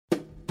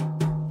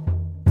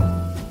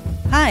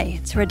Hi,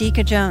 it's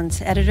Radhika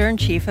Jones,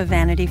 Editor-in-Chief of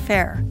Vanity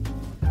Fair.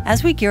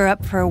 As we gear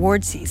up for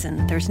award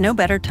season, there's no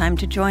better time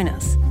to join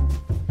us.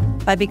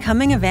 By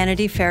becoming a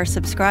Vanity Fair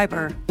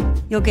subscriber,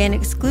 you'll gain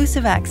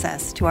exclusive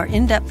access to our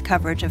in-depth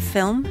coverage of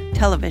film,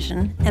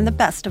 television, and the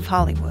best of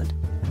Hollywood.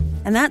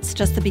 And that's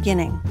just the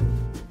beginning.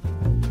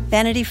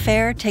 Vanity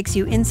Fair takes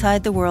you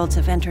inside the worlds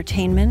of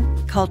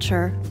entertainment,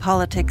 culture,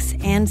 politics,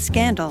 and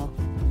scandal,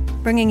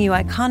 bringing you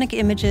iconic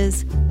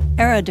images,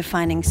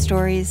 era-defining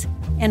stories,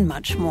 and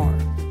much more.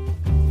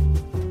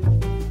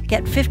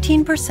 Get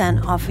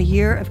 15% off a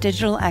year of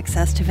digital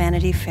access to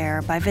Vanity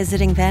Fair by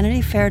visiting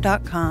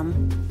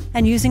vanityfair.com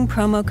and using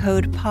promo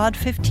code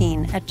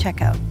POD15 at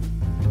checkout.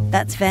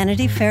 That's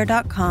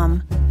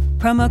vanityfair.com,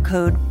 promo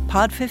code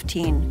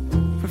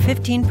POD15 for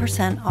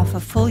 15% off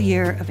a full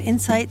year of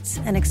insights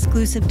and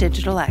exclusive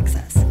digital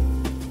access.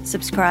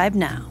 Subscribe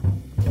now.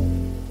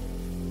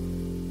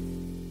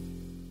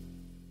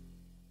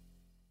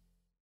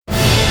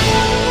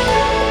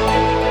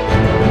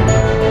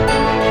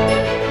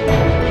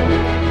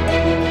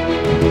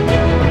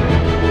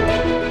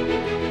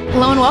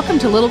 Hello and welcome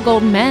to Little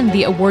Gold Men,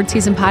 the award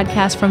season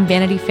podcast from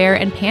Vanity Fair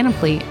and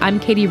Panoply. I'm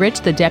Katie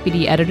Rich, the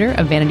deputy editor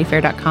of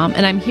VanityFair.com,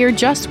 and I'm here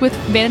just with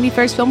Vanity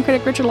Fair's film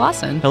critic Richard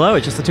Lawson. Hello,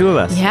 it's just the two of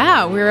us.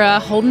 Yeah, we're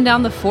holding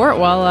down the fort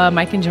while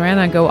Mike and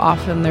Joanna go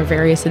off on their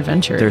various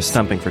adventures. They're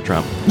stumping for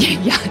Trump.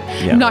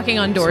 yeah, knocking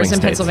on doors Swing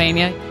in states.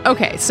 Pennsylvania.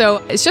 Okay, so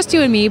it's just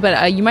you and me,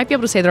 but you might be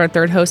able to say that our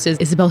third host is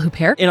Isabelle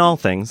Huppert. In all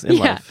things, in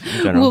life,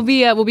 in general.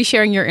 We'll be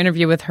sharing your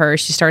interview with her.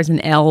 She stars in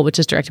Elle, which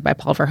is directed by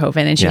Paul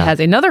Verhoeven, and she has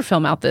another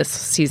film out this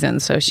season,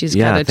 so she's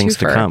got a things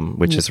twofer. to come,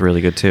 which is really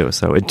good too.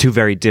 So two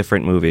very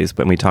different movies,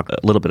 but we talk a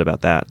little bit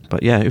about that.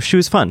 But yeah, she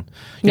was fun.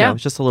 You know, it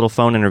was just a little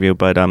phone interview,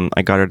 but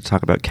I got her to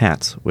talk about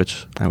Cats,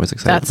 which I was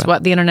excited about. That's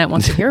what the internet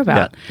wants to hear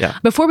about. Yeah.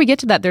 Before we get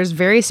to that, there's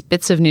various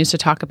bits of news to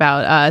talk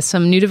about.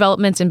 Some new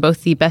developments in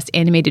both the Best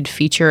Animated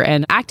Feature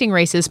and acting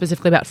races,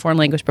 specifically about foreign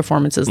language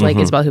performances like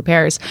Isabelle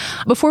Huppert's.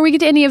 Before we get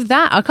to any of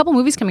that, a couple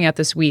movies coming out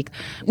this week.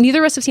 Neither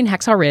of us have seen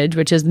Hacksaw Ridge,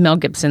 which is Mel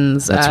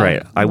Gibson's That's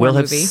right. I will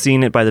have movie.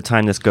 seen it by the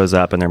time this goes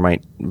up, and there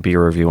might be a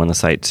review on the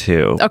site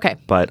too. Okay.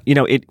 But,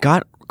 it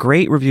got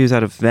great reviews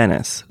out of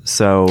Venice.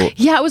 So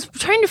Yeah, I was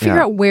trying to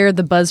figure out where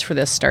the buzz for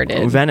this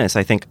started. Venice,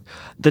 I think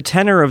the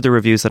tenor of the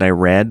reviews that I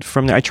read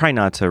from there, I try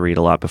not to read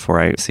a lot before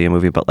I see a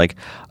movie, but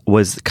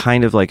was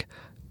kind of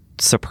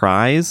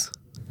surprise.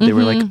 They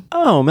were like,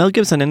 oh, Mel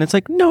Gibson. And it's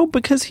like, no,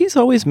 because he's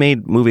always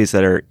made movies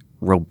that are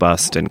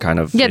robust and kind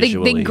of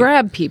visually. They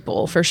grab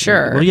people for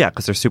sure. Well, yeah,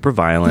 because they're super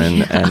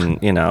violent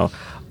and,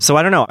 So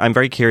I don't know. I'm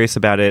very curious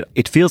about it.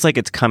 It feels like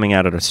it's coming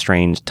out at a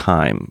strange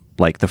time,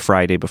 like the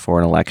Friday before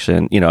an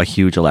election, a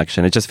huge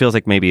election. It just feels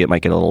like maybe it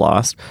might get a little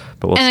lost,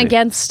 but we'll see. And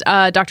against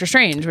Doctor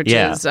Strange, which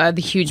is the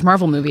huge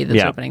Marvel movie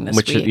that's opening this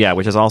week.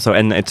 Which is also,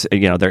 and it's,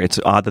 it's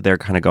odd that they're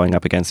kind of going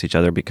up against each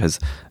other because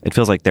it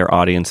feels like their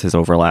audiences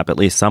overlap at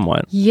least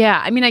somewhat.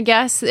 Yeah. I mean, I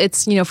guess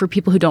it's, for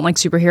people who don't like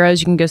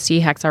superheroes, you can go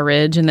see Hacksaw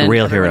Ridge and then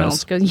Real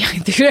heroes.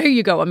 There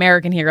you go.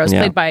 American heroes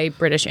played by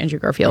British Andrew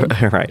Garfield.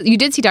 Right. You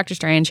did see Doctor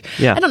Strange.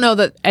 Yeah. I don't know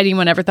that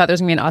anyone ever thought there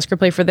was going to be an Oscar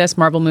play for this.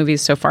 Marvel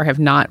movies so far have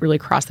not really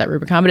crossed that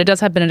Rubicon, but it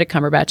does have Benedict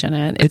Cumberbatch in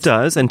it. It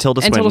does, and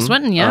Tilda Swinton. Tilda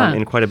Swinton, yeah.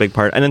 In quite a big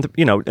part. And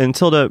then, and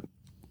Tilda,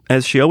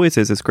 as she always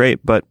is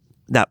great, but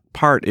that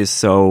part is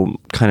so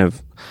kind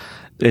of,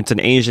 it's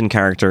an Asian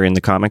character in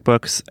the comic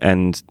books,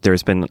 and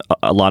there's been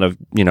a lot of,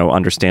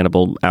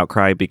 understandable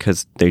outcry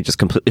because they just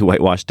completely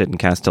whitewashed it and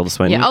cast Tilda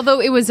Swinton. Yeah,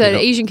 although it was an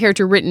Asian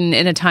character written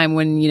in a time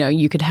when,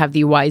 you could have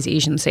the wise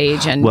Asian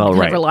sage and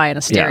kind of rely on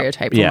a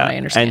stereotype, from what I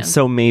understand. And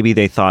so maybe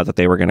they thought that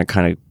they were going to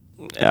kind of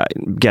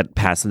get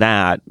past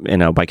that,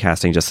 by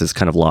casting just this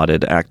kind of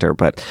lauded actor.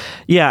 But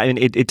yeah, I mean,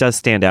 it does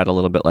stand out a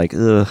little bit like,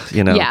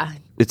 Yeah.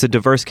 It's a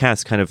diverse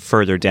cast kind of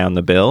further down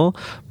the bill,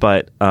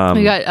 but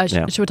we got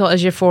Chiwetel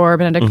Ejiofor,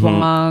 Benedict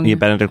Wong. Yeah,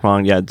 Benedict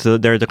Wong. Yeah, so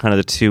they're the kind of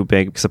the two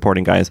big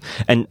supporting guys.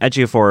 And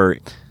Ejiofor,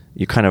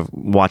 you kind of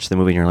watch the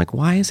movie and you're like,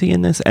 why is he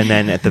in this? And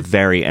then at the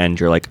very end,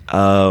 you're like,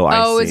 oh,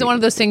 I see. Is it one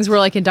of those things where,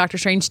 like in Doctor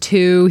Strange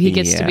 2, he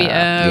gets to be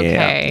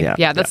okay?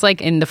 Yeah, that's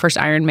like in the first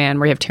Iron Man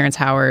where you have Terrence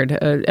Howard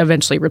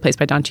eventually replaced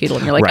by Don Cheadle,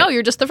 and you're like, oh,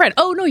 you're just the friend.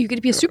 Oh no, you get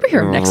to be a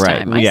superhero next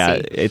time. I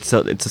see.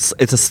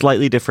 It's a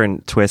slightly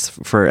different twist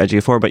for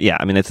Ejiofor, but yeah,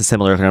 I mean, it's a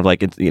similar kind of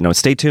like,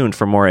 stay tuned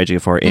for more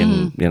Ejiofor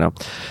in,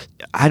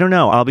 I don't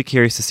know. I'll be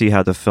curious to see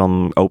how the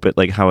film how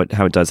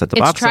it does at the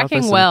box office. It's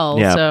tracking well,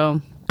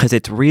 so. Because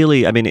it's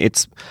really,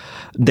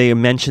 they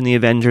mention the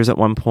Avengers at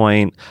one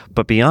point,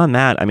 but beyond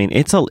that,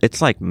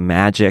 it's like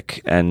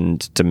magic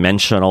and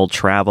dimensional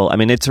travel.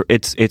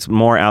 It's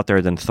more out there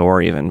than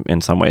Thor even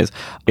in some ways.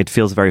 It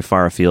feels very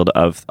far afield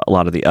of a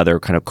lot of the other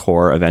kind of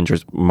core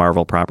Avengers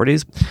Marvel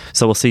properties.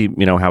 So we'll see,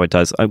 how it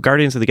does.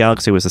 Guardians of the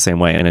Galaxy was the same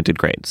way, and it did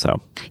great. So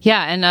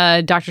yeah,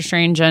 and Doctor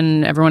Strange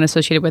and everyone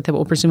associated with it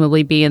will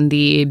presumably be in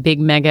the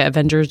big mega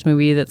Avengers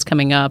movie that's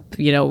coming up,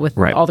 with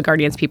all the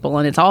Guardians people,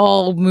 and it's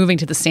all moving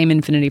to the same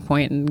Infinity Infinity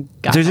Point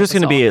and God There's help just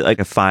going to us all. be like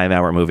a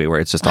 5-hour movie where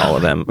it's just all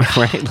of them,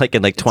 right? Like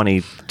in like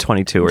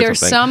 2022 or There's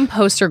something. some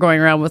poster going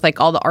around with like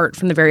all the art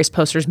from the various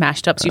posters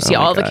mashed up, so you see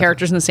my all the God.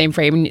 characters in the same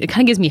frame, and it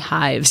kind of gives me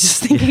hives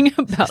just thinking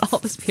about all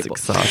these people.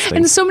 exhausting.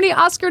 And so many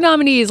Oscar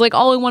nominees, like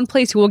all in one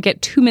place, who will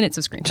get 2 minutes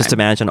of screen time. Just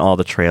imagine all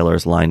the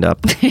trailers lined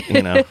up,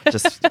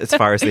 just as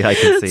far as the eye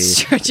can see.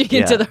 Stretching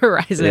Yeah. into the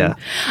horizon. Yeah.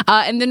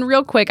 And then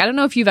real quick, I don't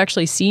know if you've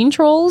actually seen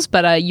Trolls,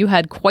 but you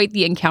had quite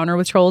the encounter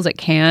with Trolls at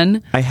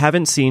Cannes. I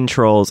haven't seen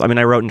Trolls. I mean,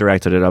 I wrote and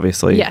directed it,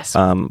 obviously. Yes.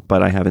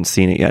 But I haven't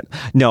seen it yet.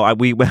 No,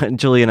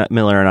 Julian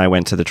Miller and I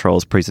went to the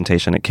Trolls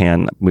presentation at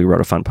Cannes. We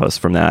wrote a fun post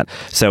from that.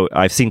 So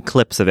I've seen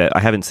clips of it. I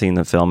haven't seen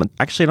the film.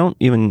 Actually,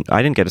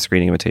 I didn't get a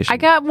screening invitation. I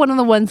got one of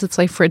the ones that's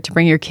like for it to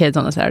bring your kids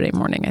on a Saturday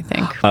morning, I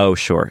think. Oh,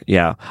 sure.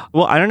 Yeah.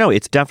 Well, I don't know.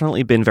 It's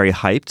definitely been very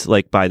hyped,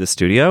 like by the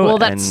studio. Well,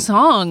 that and,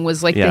 song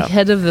was like the Yeah.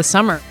 hit of the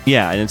summer.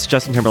 Yeah, and it's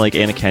Justin Timberlake,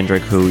 Anna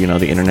Kendrick, who,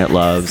 the internet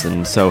loves.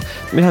 And so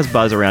it has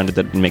buzz around it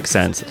that makes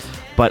sense.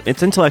 But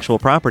it's intellectual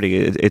property.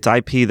 It's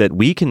IP that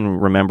we can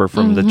remember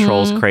from the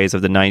Trolls craze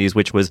of the 90s,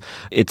 which was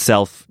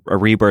itself a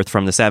rebirth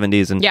from the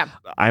 70s. And Yeah.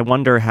 I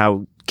wonder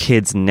how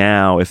kids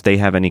now, if they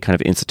have any kind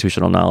of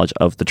institutional knowledge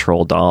of the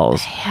troll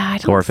dolls, Yeah, I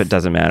don't or if it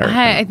doesn't matter.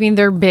 I mean,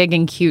 they're big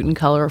and cute and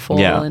colorful.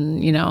 Yeah.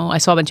 And, I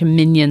saw a bunch of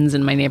Minions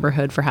in my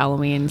neighborhood for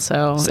Halloween.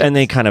 So And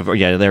they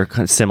they're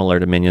kind of similar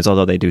to Minions,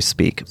 although they do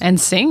speak. and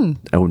sing.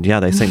 Oh yeah,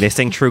 they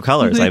sing True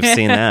Colors. I've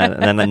seen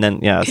that, and then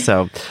yeah.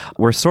 So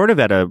we're sort of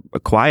at a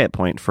quiet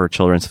point for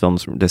children's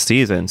films this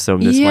season. So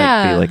this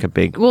might be like a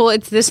big Well,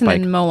 it's this spike.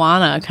 and then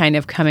Moana kind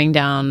of coming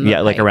down.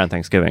 the like pike. around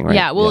Thanksgiving, right?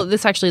 Yeah, well,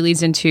 this actually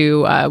leads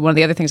into one of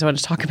the other things I wanted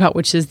to talk about,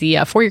 which is the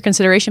for your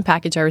consideration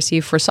package I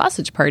received for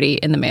Sausage Party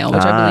in the mail,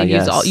 which I believe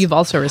yes. you've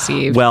also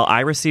received. Well,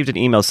 I received an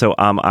email. So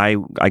I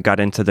got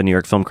into the New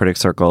York Film Critics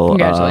Circle.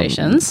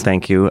 Congratulations.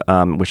 Thank you,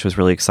 which was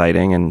really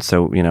exciting. And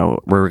so,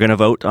 we're going to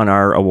vote on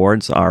our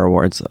awards.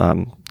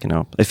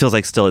 It feels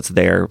like still it's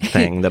their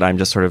thing that I'm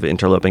just sort of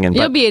interloping in.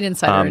 You'll But, be an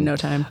insider in no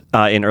time.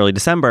 in early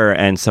December.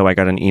 And so I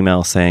got an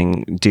email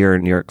saying, "Dear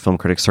New York Film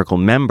Critics Circle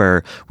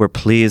member, we're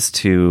pleased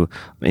to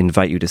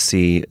invite you to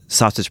see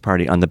Sausage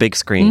Party on the big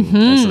screen."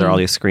 And so there are all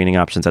these screening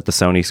options at the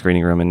Sony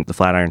screening room in the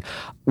Flatiron,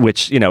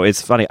 which,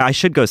 it's funny. I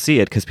should go see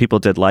it because people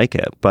did like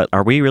it. But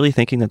are we really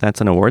thinking that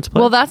that's an awards play?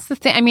 Well, that's the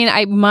thing. I mean,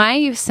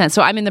 my sense.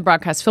 So I'm in the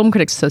Broadcast Film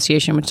Critics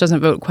Association, which doesn't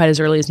vote quite as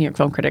early as New York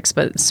Film Critics,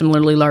 but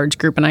similarly large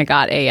group. And I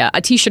got a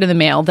T-shirt in the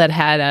mail that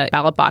had a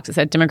ballot box. It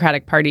said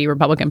Democratic Party,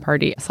 Republican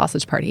Party,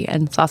 Sausage Party,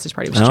 and Sausage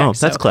Party was checked. Oh,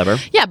 that's clever.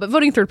 Yeah, but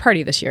voting third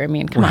party this year. I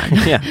mean, come on.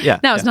 Yeah.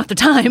 Now is not the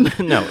time.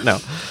 No.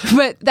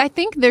 But I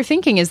think their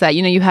thinking is that,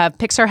 you have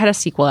Pixar had a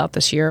sequel out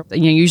this year.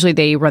 Usually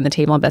they run the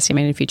table on Best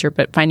Animated Feature,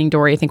 but Finding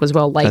Dory I think was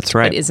well liked, That's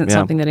right. but isn't Yeah.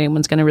 something that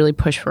anyone's going to really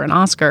push for an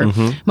Oscar.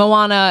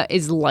 Moana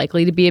is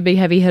likely to be a big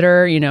heavy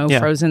hitter,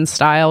 Frozen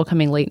style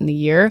coming late in the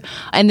year.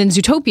 And then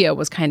Zootopia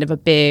was kind of a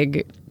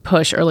big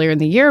push earlier in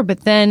the year,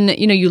 but then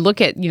you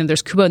look at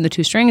there's Kubo and the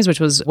Two Strings, which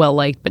was well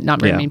liked, but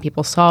not very many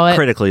people saw it.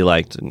 Critically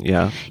liked.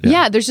 Yeah.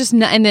 There's just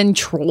and then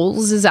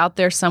Trolls is out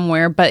there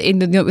somewhere, but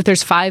if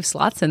there's 5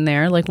 slots in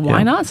there, like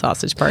why not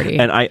Sausage Party?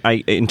 And I,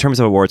 in terms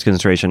of awards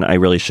consideration, I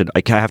really should.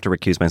 I have to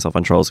recuse myself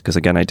on Trolls because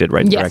again, I did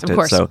write and Yes, direct of it.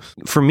 course. So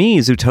for me,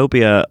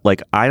 Zootopia,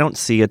 like I don't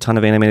see a ton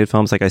of animated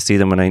films. Like I see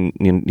them when I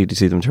need to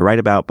see them to write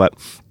about, but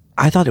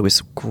I thought it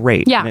was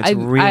great. Yeah, and it's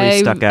really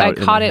stuck out.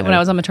 I caught it when I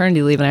was on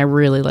maternity leave, and I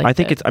really liked it. I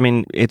think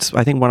it's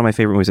I think one of my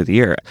favorite movies of the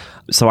year.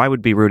 So I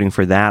would be rooting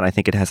for that. I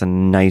think it has a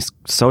nice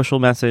social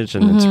message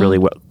and it's really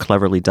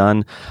cleverly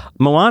done.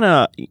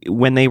 Moana,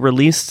 when they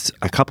released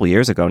a couple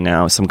years ago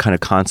now, some kind of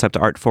concept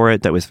art for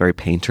it that was very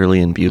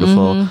painterly and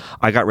beautiful,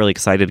 I got really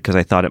excited because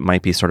I thought it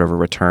might be sort of a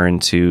return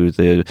to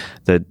the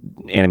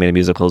animated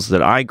musicals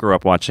that I grew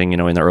up watching, in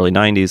the early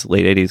 90s,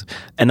 late 80s.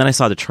 And then I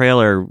saw the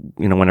trailer,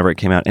 whenever it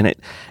came out, and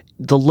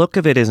the look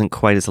of it isn't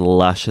quite as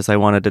lush as I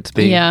wanted it to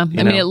be. Yeah, I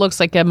mean, it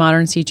looks like a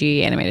modern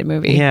CG animated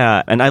movie.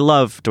 Yeah, and I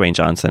love Dwayne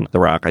Johnson, The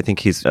Rock. I think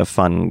he's a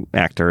fun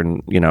actor,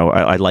 and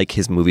I like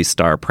his movie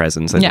star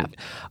presence. I think,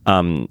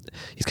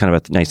 he's kind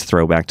of a nice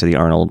throwback to the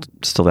Arnold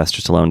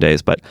Sylvester Stallone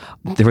days. But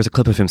there was a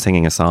clip of him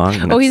singing a song.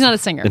 And He's not a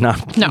singer. No.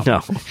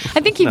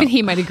 I think even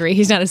he might agree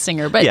he's not a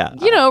singer. But Yeah.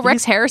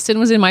 Rex Harrison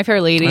was in My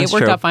Fair Lady. That's It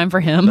worked true. out fine for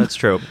him. That's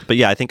true. But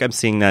yeah, I think I'm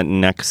seeing that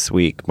next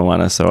week,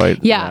 Moana. So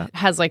It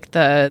has like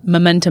the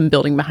momentum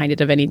building behind it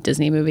of any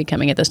Disney movie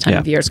coming at this time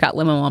of year. It's got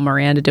Lin-Manuel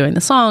Miranda doing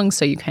the song,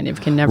 so you kind of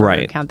can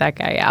never count that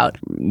guy out.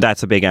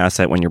 That's a big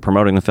asset when you're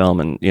promoting the film,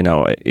 and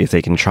if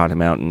they can trot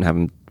him out and have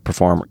him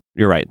perform.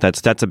 You're right.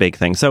 That's a big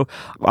thing. So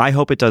I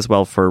hope it does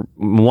well for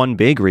one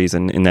big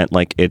reason, in that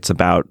it's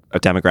about a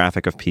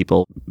demographic of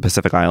people,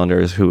 Pacific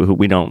Islanders, who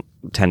we don't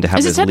tend to have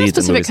Is it as set in a leads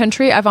in specific movies.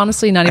 country? I've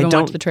honestly not even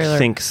watched the trailer. I don't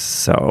think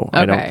so. Okay.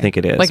 I don't think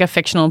it is. Like a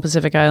fictional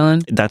Pacific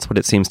Island? That's what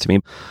it seems to me.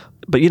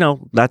 But,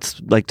 that's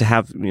like to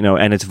have,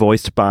 and it's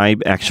voiced by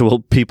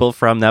actual people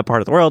from that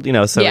part of the world,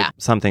 so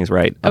something's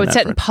right. It's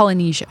set in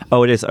Polynesia.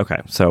 Oh, it is?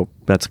 Okay. So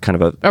that's kind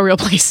of a real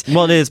place.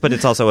 Well, it is, but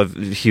it's also a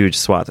huge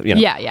swath.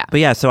 Yeah. But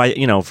yeah, so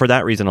I, for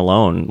that reason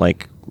alone,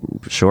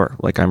 sure,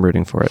 like I'm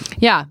rooting for it.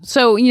 Yeah.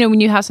 So, when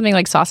you have something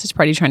like Sausage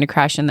Party trying to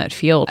crash in that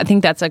field, I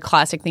think that's a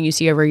classic thing you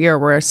see every year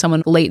where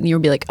someone late in the year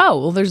will be like, oh,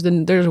 well, there's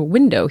a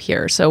window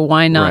here, so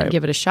why not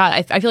give it a shot?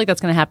 I feel like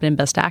that's going to happen in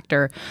Best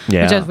Actor, which,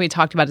 as we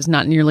talked about, is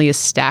not nearly as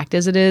stacked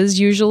as it is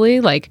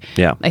usually. Like,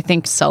 I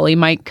think Sully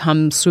might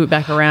come swoop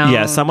back around.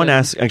 Yeah, someone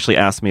actually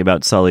asked me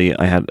about Sully.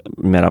 I had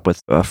met up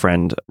with a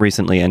friend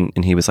recently, and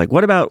he was like,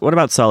 what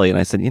about Sully? And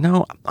I said,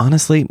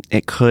 honestly,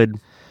 it could.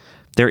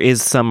 There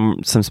is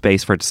some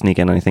space for it to sneak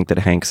in, and I think that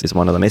Hanks is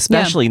one of them,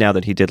 especially now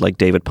that he did like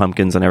David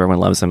Pumpkins and everyone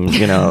loves him,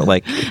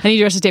 like. And he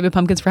dresses David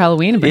Pumpkins for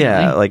Halloween. Apparently.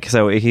 Yeah, like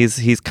so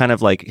he's kind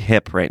of like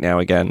hip right now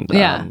again.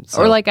 Yeah,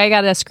 or like I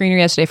got a screener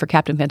yesterday for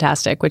Captain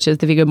Fantastic, which is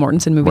the Viggo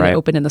Mortensen movie that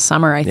opened in the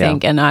summer, I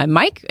think. And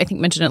Mike, I think,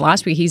 mentioned it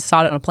last week. He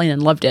saw it on a plane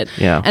and loved it.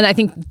 Yeah, and I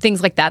think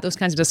things like that, those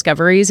kinds of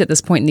discoveries at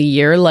this point in the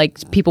year,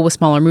 like people with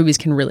smaller movies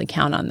can really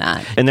count on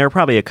that. And there are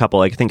probably a couple.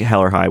 Like I think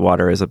Hell or High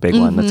Water is a big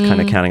one that's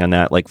kind of counting on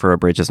that, like for a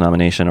Bridges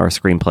nomination or a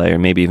screenplay or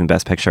maybe even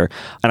Best Picture.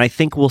 And I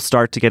think we'll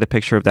start to get a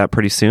picture of that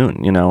pretty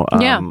soon.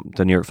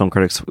 The New York Film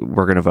Critics,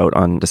 we're going to vote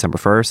on December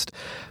 1st,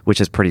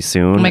 which is pretty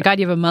soon. Oh my God,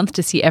 you have a month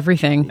to see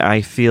everything. I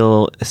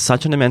feel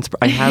such an immense...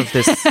 I have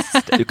this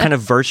kind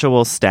of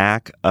virtual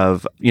stack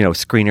of,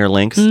 screener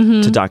links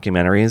to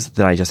documentaries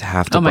that I just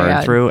have to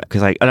burn through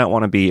because I don't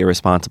want to be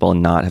irresponsible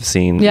and not have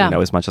seen,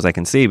 as much as I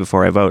can see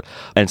before I vote.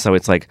 And so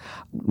it's like,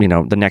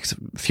 the next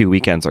few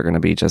weekends are going to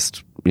be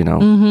just...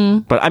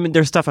 But I mean,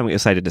 there's stuff I'm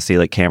excited to see,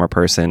 like Camera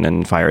Person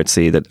and Fire at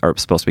Sea, that are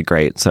supposed to be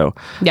great. So,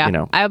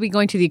 I'll be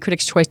going to the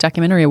Critics' Choice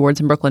Documentary Awards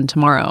in Brooklyn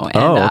tomorrow.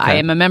 And okay. I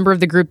am a member of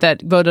the group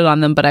that voted on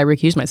them, but I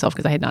recused myself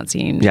because I had not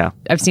seen. Yeah.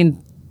 I've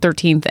seen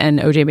 13th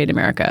and OJ Made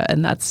America,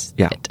 and that's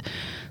it.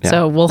 Yeah.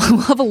 So we'll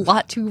have a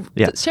lot to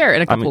share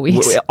in a couple of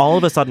weeks. All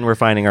of a sudden, we're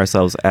finding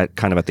ourselves at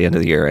the end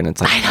of the year, and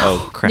it's like,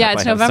 oh crap! Yeah,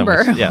 it's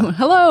November.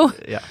 Hello.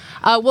 Yeah.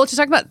 Well, to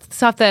talk about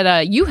stuff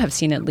that you have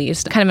seen, at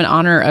least, kind of in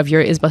honor of your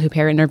Isabelle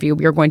Huppert interview,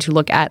 we are going to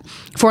look at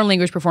foreign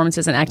language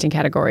performances and acting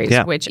categories,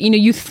 which,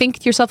 you think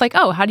to yourself like,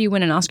 oh, how do you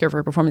win an Oscar for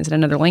a performance in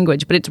another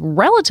language? But it's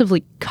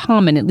relatively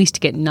common, at least, to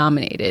get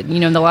nominated.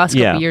 In the last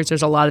couple of years,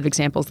 there's a lot of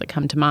examples that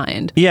come to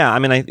mind. Yeah, I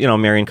mean,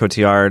 Marion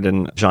Cotillard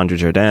and Jean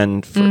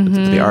Dujardin for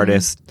The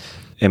Artist.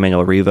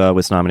 Emmanuel Riva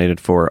was nominated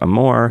for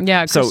Amour.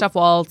 Yeah, Christoph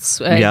Waltz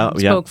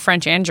spoke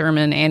French and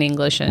German and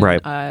English in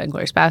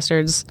Inglourious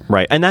Basterds.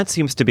 Right, and that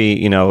seems to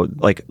be,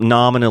 like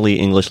nominally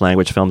English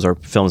language films are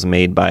films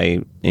made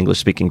by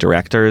English-speaking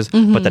directors,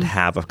 but that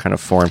have a kind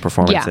of foreign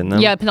performance in them.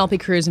 Yeah, Penelope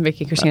Cruz and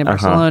Vicky Cristina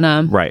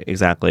Barcelona. Right,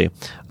 exactly.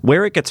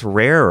 Where it gets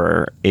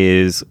rarer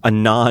is a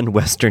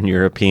non-Western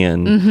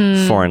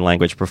European foreign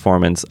language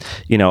performance.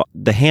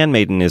 The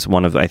Handmaiden is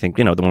one of, I think,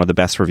 one of the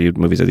best reviewed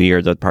movies of the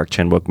year, the Park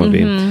Chan-wook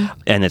movie.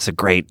 And it's a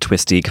great,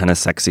 twisty, kind of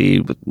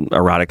sexy,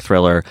 erotic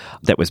thriller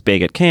that was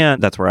big at Cannes.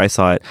 That's where I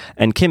saw it.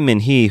 And Kim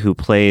Min-hee, who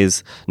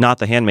plays not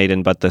the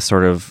Handmaiden, but the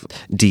sort of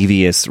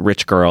devious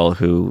rich girl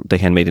who the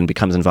Handmaiden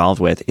becomes involved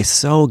with, is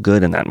so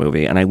good in that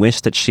movie. And I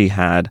wish that she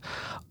had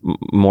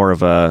more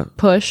of a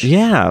push.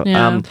 Yeah.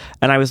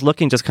 And I was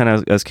looking, just kind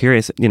of, I was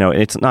curious,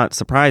 it's not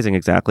surprising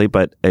exactly,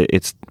 but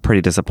it's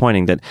pretty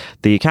disappointing that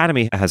the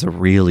Academy has a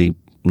really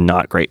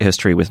not great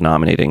history with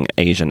nominating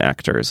Asian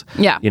actors.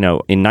 Yeah. In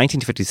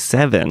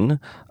 1957,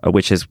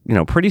 which is,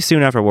 pretty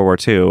soon after World War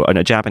II,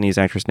 a Japanese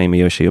actress named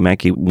Miyoshi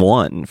Umeki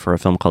won for a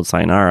film called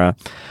Sayonara.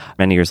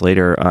 Many years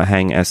later,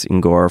 Hang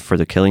S-ingor for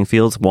The Killing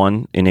Fields won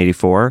in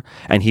 1984,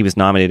 and he was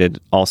nominated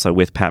also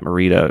with Pat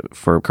Morita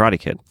for Karate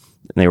Kid.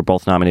 And they were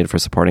both nominated for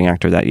supporting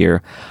actor that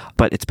year.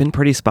 But it's been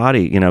pretty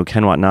spotty,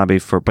 Ken Watanabe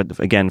for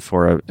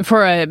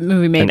a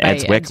movie made by Ed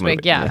Zwick movie.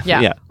 Yeah.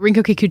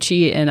 Rinko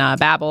Kikuchi in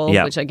Babel,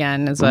 which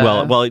again is in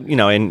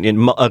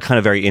a kind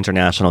of very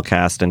international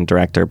cast and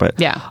director. But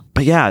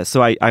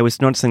so I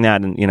was noticing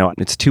that, and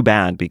it's too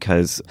bad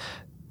because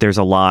there's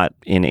a lot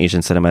in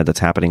Asian cinema that's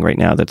happening right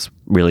now that's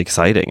really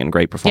exciting and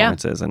great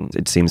performances, and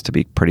it seems to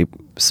be pretty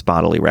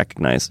spottily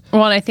recognized.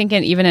 Well, and I think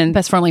even in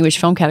best foreign language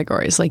film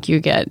categories, like you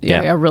get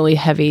a really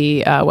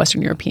heavy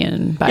Western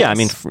European bias. Yeah, I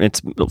mean,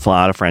 it's a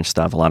lot of French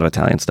stuff, a lot of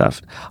Italian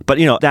stuff. But,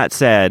 that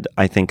said,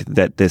 I think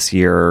that this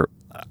year,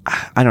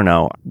 I don't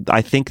know,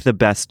 I think the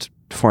best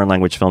foreign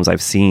language films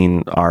I've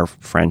seen are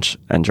French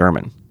and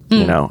German.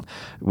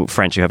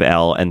 French, you have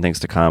Elle and Things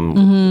to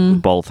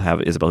Come. Both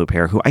have Isabelle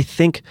Huppert, who I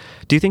think...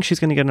 Do you think she's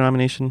going to get a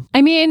nomination?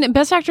 I mean,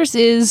 Best Actress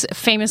is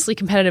famously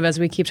competitive, as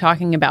we keep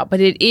talking about, but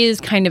it is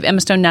kind of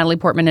Emma Stone, Natalie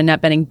Portman, and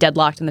Annette Bening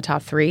deadlocked in the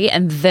top three,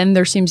 and then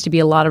there seems to be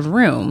a lot of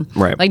room.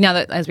 Right. Like now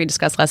that, as we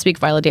discussed last week,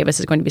 Viola Davis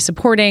is going to be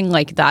supporting.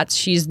 Like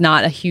she's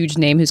not a huge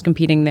name who's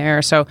competing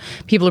there, so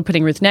people are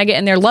putting Ruth Negga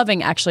in there.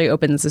 Loving actually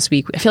opens this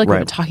week. I feel like we've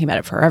been talking about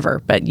it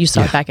forever, but you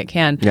saw it back at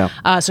Cannes.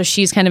 Yeah. So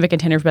she's kind of a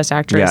contender for Best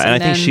Actress. Yeah, and I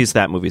think she's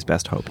that movie's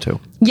best hope, too.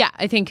 Yeah,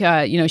 I think,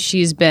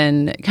 she's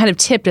been kind of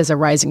tipped as a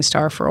rising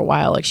star for a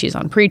while. Like she's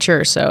on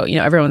Preacher, so,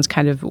 everyone's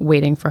kind of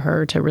waiting for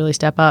her to really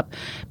step up.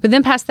 But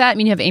then past that,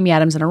 you have Amy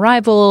Adams in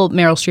Arrival,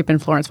 Meryl Streep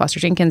and Florence Foster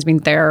Jenkins.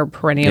 They're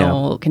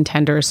perennial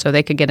contenders, so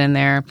they could get in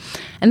there.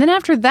 And then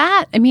after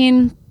that,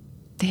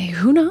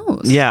 Who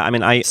knows? Yeah, I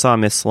mean, I saw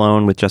Miss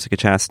Sloane with Jessica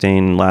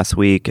Chastain last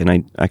week, and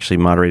I actually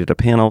moderated a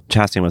panel.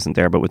 Chastain wasn't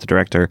there, but with the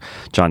director,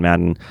 John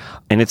Madden.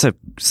 And it's a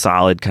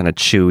solid, kind of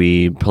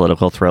chewy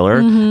political thriller,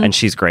 and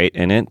she's great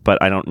in it,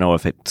 but I don't know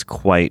if it's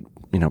quite,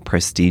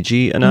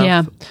 prestige-y enough.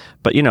 Yeah.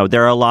 But,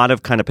 there are a lot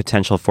of kind of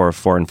potential for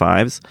 4 and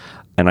 5s,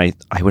 and I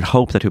would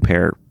hope that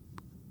Huppert,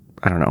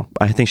 I don't know.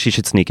 I think she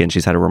should sneak in.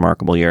 She's had a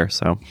remarkable year.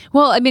 So,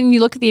 well, I mean,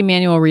 you look at the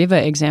Emmanuelle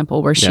Riva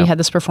example where she had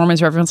this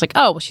performance where everyone's like,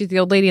 "Oh, well, she's the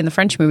old lady in the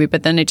French movie,"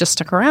 but then it just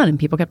stuck around and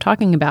people kept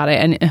talking about it.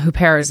 And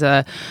Huppert is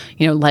a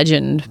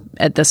legend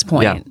at this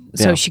point,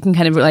 so she can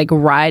kind of like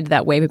ride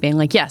that wave of being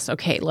like, "Yes,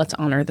 okay, let's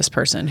honor this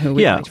person who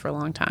we liked for a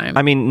long time."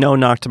 I mean, no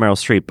knock to Meryl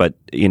Streep, but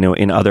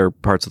in other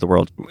parts of the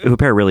world,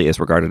 Huppert really is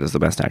regarded as the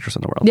best actress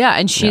in the world. Yeah,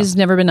 and she's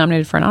never been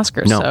nominated for an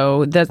Oscar,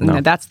 so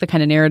that's the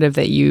kind of narrative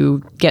that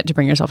you get to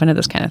bring yourself into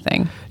this kind of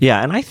thing. Yeah,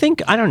 and I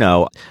think I don't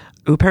know.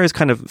 Huppert is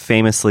kind of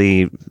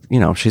famously,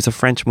 she's a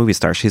French movie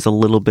star. She's a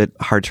little bit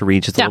hard to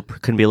reach.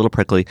 Can be a little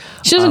prickly.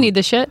 She doesn't need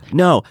this shit.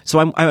 No.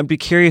 So I'd be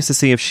curious to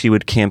see if she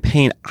would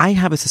campaign. I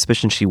have a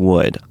suspicion she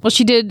would. Well,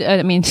 she did,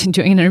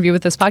 doing an interview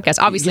with this podcast.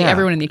 Obviously,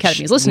 everyone in the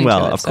Academy is listening to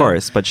it. Well, of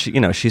course. But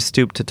she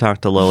stooped to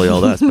talk to lowly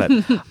old us. But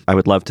I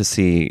would love to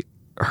see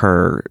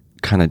her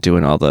kind of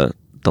doing all the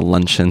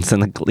luncheons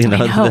and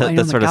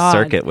the sort of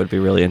circuit would be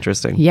really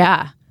interesting.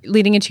 Yeah.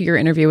 Leading into your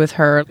interview with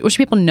her, what should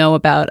people know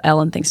about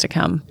Elle and Things to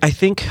Come? I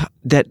think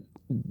that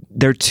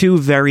they're two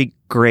very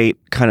great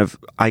kind of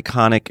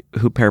iconic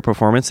Huppert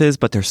performances,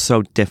 but they're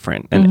so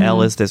different. And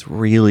Elle is this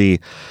really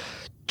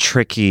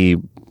tricky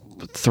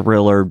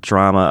thriller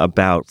drama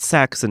about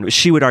sex, and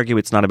she would argue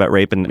it's not about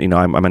rape, and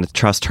I'm going to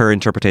trust her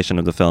interpretation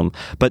of the film,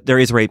 but there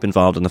is rape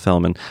involved in the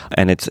film,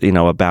 and it's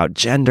about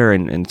gender,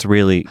 and it's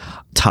really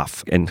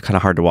tough and kind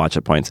of hard to watch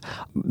at points.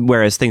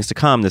 Whereas Things to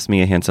Come, this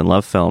Mia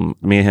Hansen-Løve film,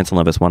 Mia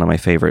Hansen-Løve is one of my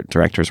favorite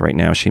directors right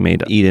now. She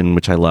made Eden,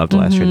 which I loved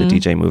last year, the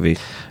DJ movie.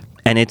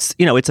 And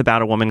it's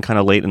about a woman kind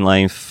of late in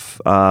life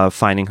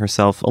finding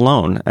herself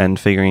alone and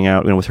figuring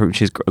out, with her,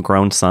 she's a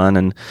grown son,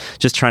 and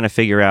just trying to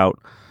figure out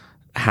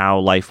how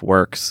life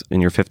works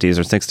in your 50s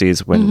or 60s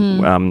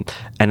when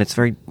and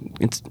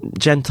it's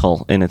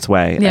gentle in its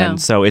way,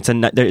 and so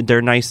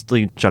they're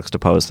nicely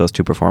juxtaposed, those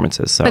two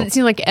performances. So, but it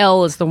seems like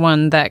Elle is the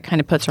one that kind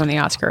of puts her in the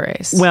Oscar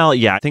race. Well,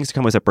 yeah, Things to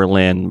Come was at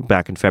Berlin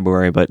back in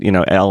February, but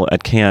Elle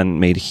at Cannes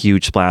made a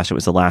huge splash. It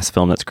was the last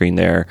film that screened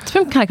there. It's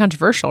been kind of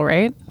controversial,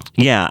 right?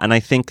 Yeah, and I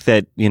think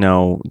that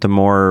the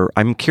more,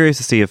 I'm curious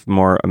to see if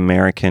more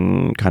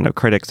American kind of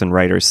critics and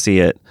writers see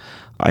it.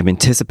 I'm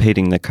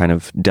anticipating the kind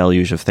of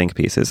deluge of think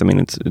pieces. I mean,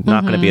 it's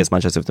not going to be as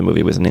much as if the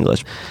movie was in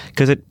English,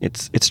 because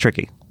it's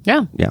tricky.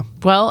 Yeah. Yeah.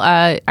 Well,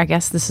 I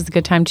guess this is a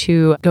good time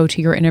to go to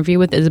your interview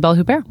with Isabelle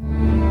Huppert.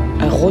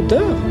 Un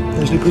rôdeur?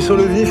 Je l'ai pris sur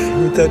le vif.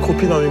 Il était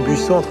accroupi dans mes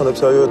buissons en train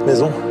d'observer votre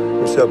maison.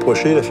 Je me suis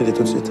approché, il a filé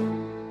tout de suite.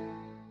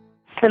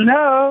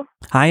 Hello.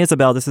 Hi,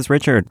 Isabelle. This is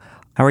Richard.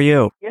 How are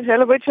you? Yes,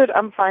 hello, Richard.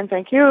 I'm fine,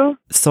 thank you.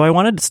 So I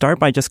wanted to start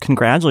by just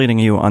congratulating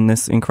you on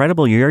this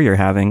incredible year you're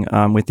having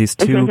with these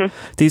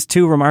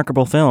two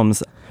remarkable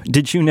films.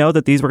 Did you know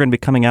that these were going to be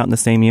coming out in the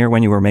same year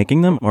when you were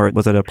making them, or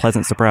was it a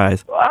pleasant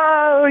surprise?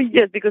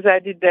 Yes, because I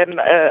did them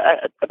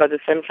about the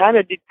same time.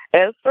 I did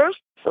Elle first,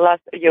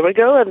 a year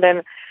ago, and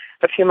then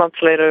a few months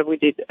later we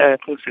did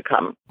Things to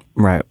Come.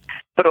 Right.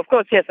 But of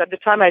course, yes, at the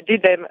time I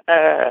did them,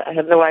 I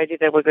had no idea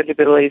they were going to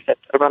be released at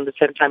around the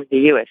same time in the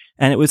U.S.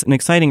 And it was an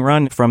exciting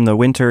run from the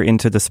winter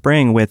into the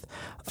spring, with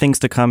Things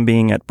to Come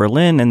being at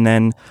Berlin and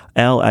then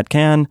Elle at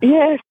Cannes.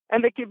 Yes,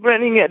 and they keep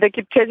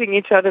chasing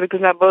each other,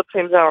 because now both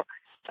films are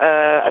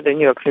at the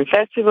New York Film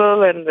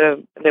Festival,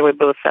 and they were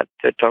both at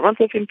the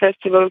Toronto Film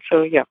Festival,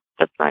 so yeah,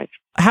 that's nice.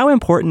 How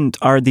important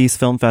are these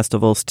film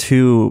festivals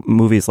to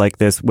movies like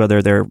this,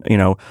 whether they're,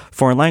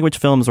 foreign language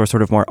films or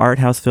sort of more art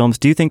house films?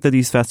 Do you think that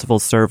these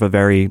festivals serve a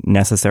very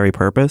necessary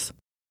purpose?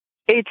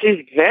 It is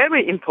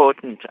very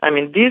important. I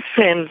mean, these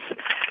films,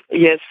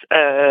 yes,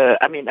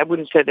 I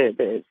wouldn't say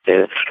they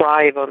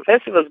thrive on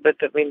festivals, but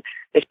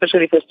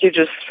especially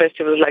prestigious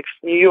festivals like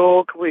New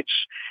York, which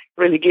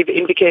really give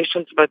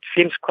indications about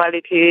film's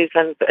qualities,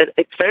 and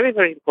it's very,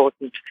 very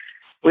important.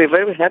 We're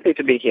very happy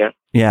to be here.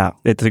 Yeah,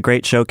 it's a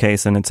great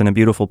showcase, and it's in a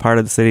beautiful part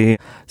of the city,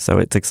 so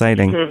it's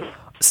exciting. Mm-hmm.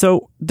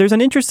 So there's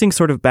an interesting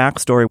sort of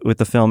backstory with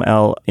the film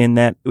Elle, in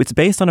that it's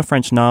based on a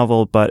French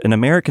novel, but an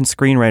American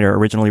screenwriter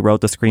originally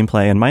wrote the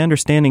screenplay. And my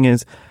understanding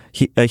is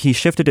he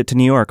shifted it to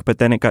New York, but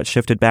then it got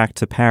shifted back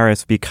to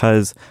Paris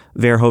because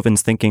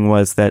Verhoeven's thinking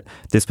was that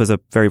this was a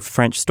very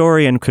French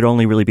story and could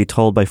only really be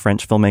told by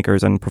French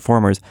filmmakers and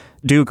performers.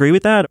 Do you agree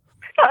with that?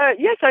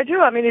 Yes, I do.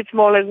 I mean, it's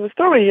more or less the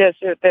story, yes,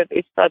 that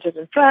it started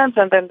in France,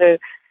 and then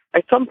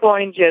at some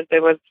point, yes,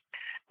 there was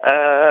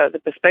the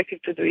perspective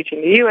to do it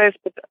in the US,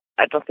 but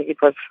I don't think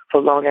it was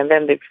for long, and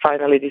then they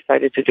finally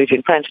decided to do it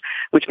in French,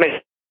 which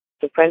makes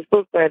the French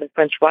book by the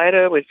French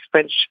writer with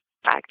French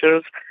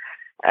actors,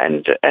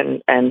 and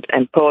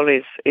Paul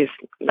is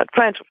not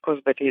French, of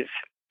course, but he's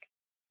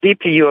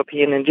deeply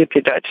European and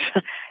deeply Dutch,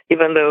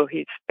 even though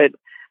he spent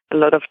a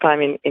lot of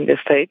time in the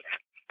States.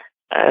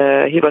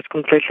 He was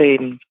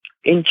completely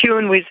in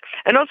tune with,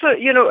 and also,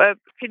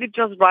 Philip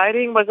Jones'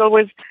 writing was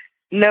always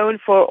known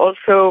for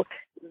also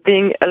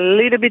being a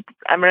little bit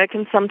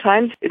American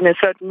sometimes in a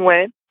certain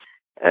way,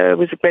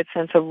 with a great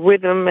sense of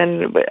rhythm.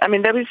 And I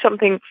mean, there is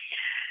something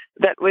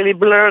that really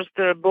blurs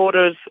the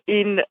borders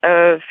in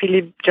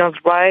Philip Jones'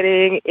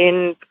 writing,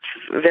 in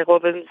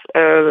Verhoeven's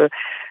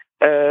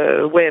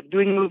way of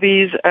doing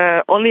movies.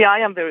 Only I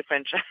am very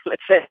French,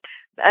 let's say.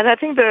 And I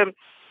think the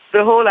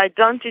whole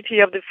identity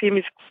of the film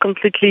is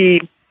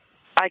completely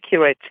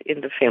accurate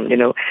in the film,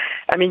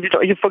 I mean,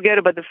 you forget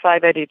about the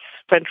fact that it's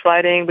French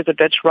writing with a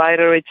Dutch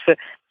writer.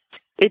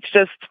 It's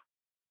just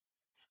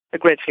a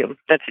great film.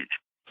 That's it.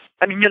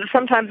 I mean,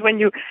 sometimes when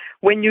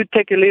you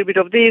take a little bit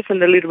of this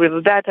and a little bit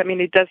of that, I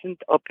mean, it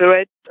doesn't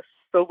operate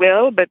so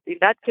well. But in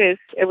that case,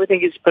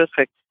 everything is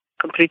perfect,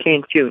 completely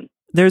in tune.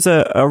 There's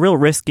a real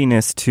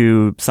riskiness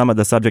to some of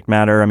the subject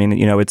matter. I mean,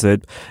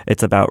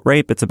 it's about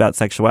rape, it's about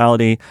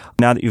sexuality.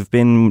 Now that you've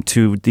been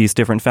to these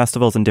different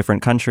festivals in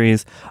different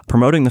countries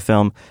promoting the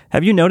film,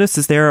 have you noticed,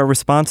 is there a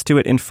response to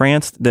it in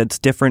France that's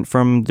different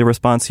from the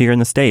response here in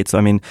the States?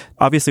 I mean,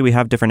 obviously we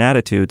have different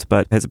attitudes,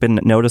 but has it been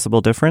a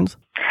noticeable difference?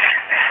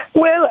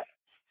 Well,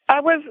 I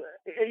was,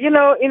 in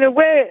a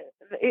way,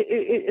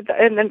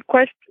 and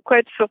quite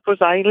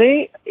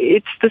surprisingly,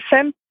 it's the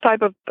same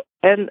type of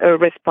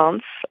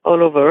response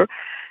all over,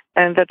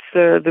 and that's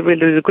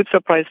really the good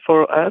surprise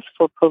for us,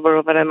 for Paul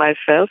Verhoeven and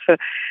myself.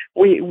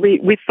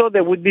 We thought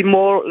there would be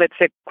more, let's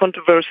say,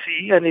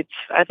 controversy, and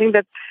I think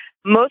that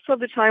most of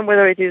the time,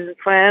 whether it is in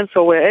France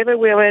or wherever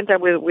we went,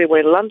 and we were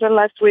in London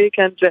last week,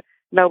 and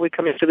now we're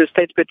coming to the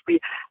States, but we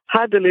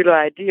had a little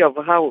idea of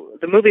how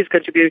the movie is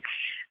going to be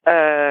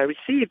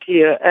received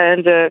here,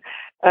 and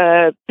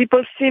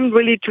people seem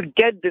really to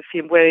get the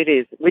film where it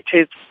is, which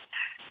is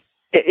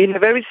in a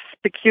very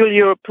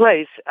peculiar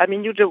place. I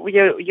mean, you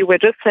were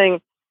just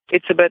saying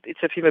it's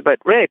a film about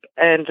rape,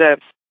 and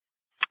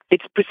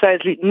it's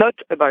precisely not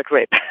about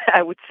rape,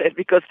 I would say,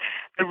 because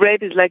the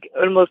rape is like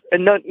almost a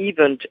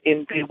non-event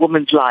in the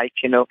woman's life,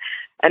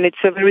 and it's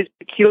a very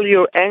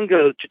peculiar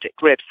angle to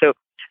take rape. So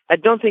I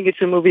don't think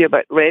it's a movie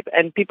about rape,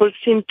 and people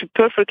seem to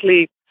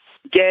perfectly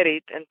get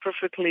it and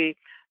perfectly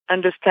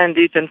understand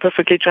it and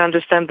perfectly to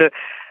understand the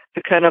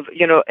kind of,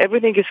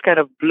 everything is kind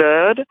of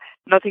blurred.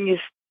 Nothing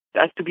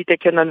has to be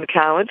taken on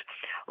account.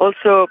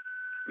 Also,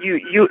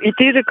 it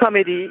is a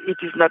comedy. It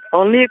is not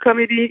only a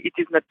comedy. It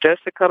is not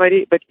just a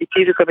comedy, but it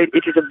is a comedy.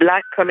 It is a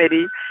black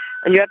comedy,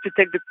 and you have to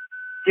take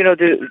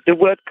the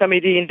word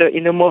comedy in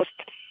the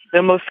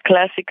most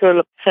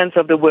classical sense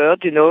of the word.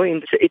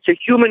 It's a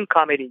human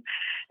comedy,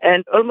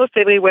 and almost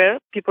everywhere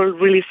people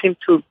really seem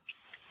to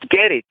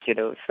get it.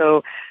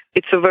 So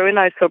it's a very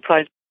nice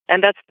surprise,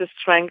 and that's the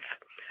strength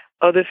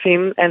of the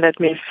film, and that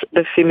means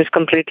the film is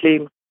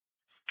completely,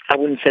 I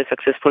wouldn't say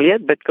successful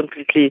yet, but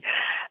completely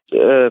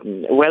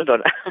well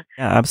done.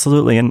 Yeah,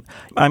 absolutely. And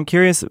I'm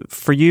curious,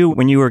 for you,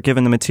 when you were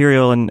given the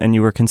material and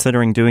you were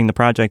considering doing the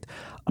project,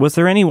 was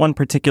there any one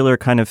particular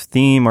kind of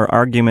theme or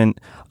argument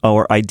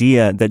or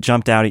idea that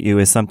jumped out at you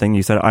as something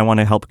you said, I want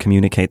to help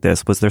communicate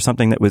this? Was there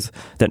something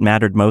that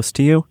mattered most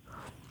to you?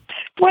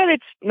 Well,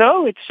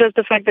 it's just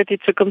the fact that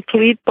it's a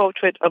complete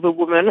portrait of a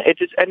woman.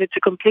 It's a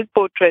complete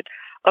portrait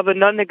of a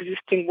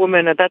non-existing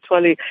woman, and that's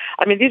why.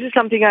 I mean, this is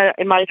something I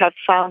might have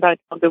found out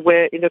on the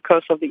way in the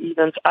course of the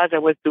events as I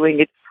was doing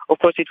it. Of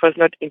course, it was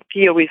not in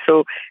theory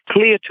so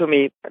clear to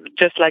me,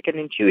 just like an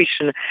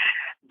intuition.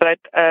 But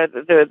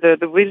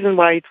the reason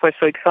why it was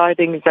so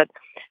exciting is that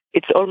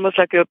it's almost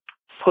like a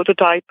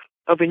prototype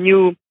of a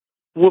new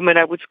woman.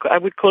 I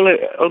would call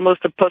it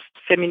almost a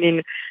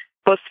post-feminist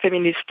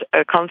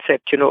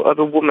concept, of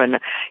a woman,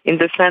 in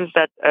the sense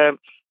that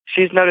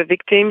she's not a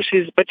victim,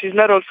 but she's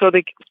not also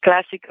the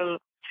classical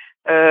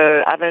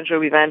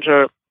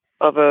Avenger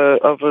of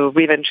a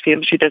revenge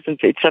film. She doesn't.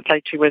 It's not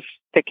like she was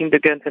taking the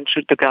guns and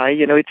shoot the guy.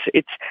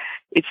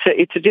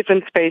 It's a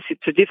different space.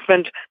 It's a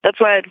different. That's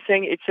why I'm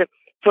saying it's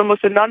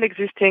almost a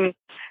non-existing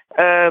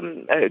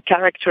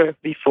character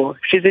before.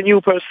 She's a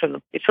new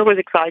person. It's always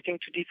exciting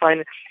to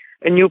define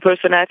a new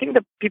person. I think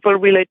that people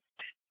relate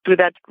to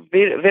that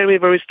very, very,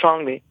 very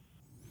strongly.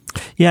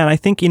 Yeah, and I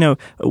think,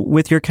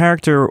 with your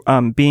character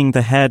being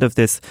the head of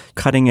this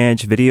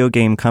cutting-edge video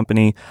game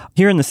company,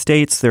 here in the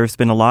States, there's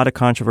been a lot of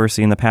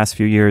controversy in the past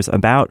few years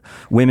about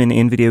women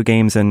in video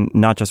games, and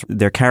not just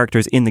their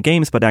characters in the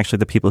games, but actually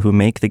the people who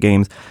make the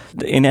games.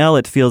 In Elle,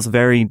 it feels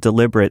very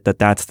deliberate that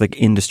that's the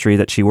industry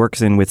that she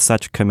works in with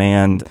such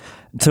command.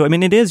 So, I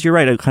mean, it is, you're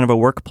right, a kind of a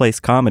workplace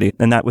comedy,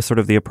 and that was sort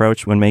of the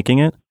approach when making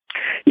it.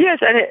 Yes,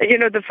 and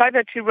the fact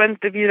that she runs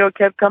the video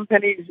game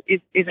company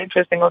is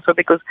interesting also,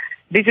 because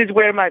this is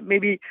where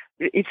maybe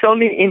it's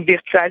only in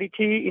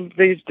virtuality, in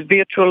these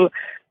virtual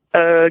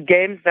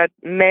games, that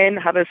men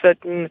have a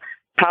certain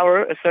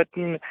power, a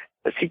certain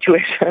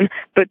situation,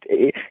 but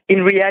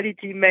in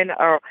reality, men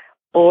are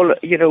all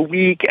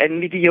weak and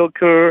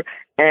mediocre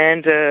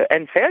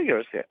and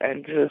failures,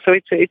 and so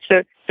it's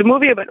a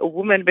movie about a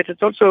woman, but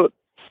it's also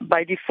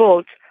by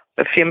default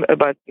a film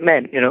about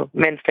men,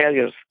 men's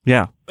failures.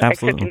 Yeah, Except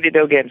absolutely. in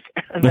video games.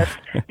 That's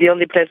the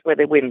only place where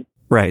they win.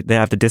 Right. They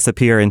have to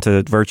disappear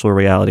into virtual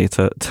reality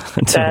to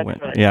That's win.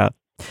 right. Yeah.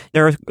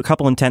 There are a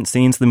couple intense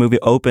scenes. The movie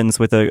opens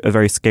with a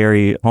very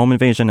scary home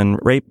invasion and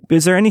rape.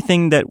 Is there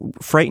anything that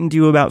frightened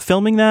you about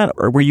filming that,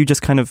 or were you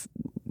just kind of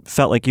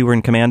felt like you were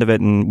in command of it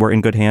and were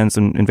in good hands,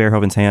 in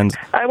Verhoeven's hands?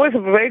 I was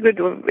in very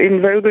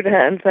good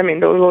hands. I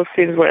mean, those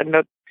scenes were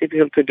not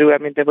difficult to do. I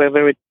mean, they were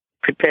very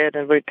prepared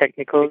and very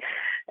technical,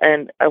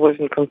 and I was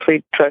in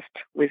complete trust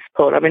with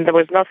Paul. I mean, there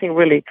was nothing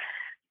really,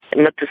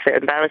 not to say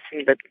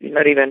embarrassing, but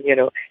not even,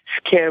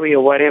 scary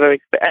or whatever.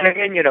 And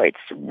again,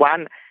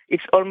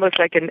 it's almost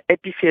like an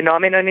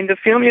epiphenomenon in the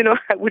film,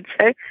 I would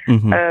say.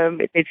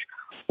 Mm-hmm. It's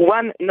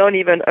one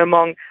non-event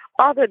among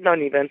other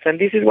non-events. And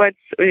this is what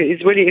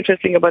is really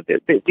interesting about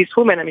this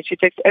woman. I mean, she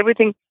takes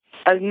everything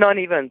as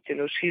non-events.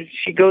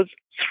 She goes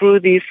through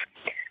this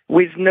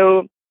with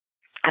no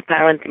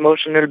apparent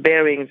emotional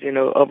bearings,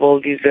 of all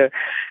these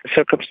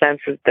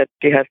circumstances that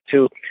she has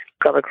to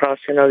come across,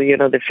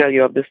 the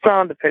failure of the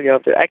son, the failure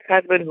of the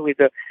ex-husband, who is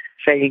a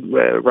failing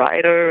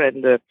writer,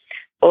 and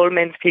all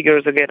men's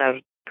figures, again, are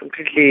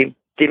completely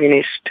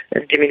diminished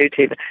and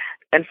diminutive.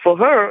 And for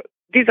her,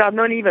 these are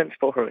non-events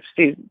for her.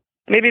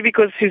 Maybe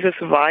because she's a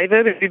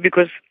survivor, maybe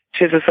because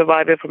she's a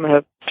survivor from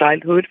her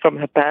childhood, from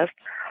her past,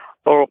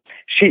 or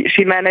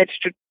she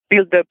managed to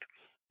build up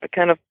a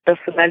kind of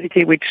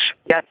personality which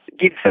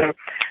gives her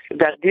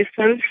that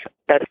distance,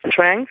 that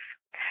strength.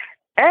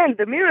 And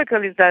the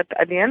miracle is that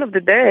at the end of the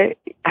day,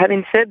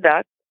 having said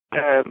that,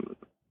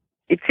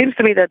 it seems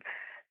to me that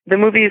the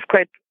movie is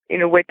quite,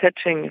 in a way,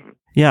 touching.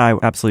 Yeah, I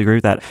absolutely agree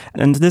with that.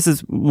 And this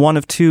is one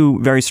of two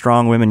very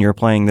strong women you're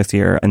playing this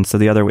year. And so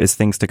the other is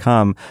Things to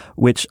Come,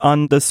 which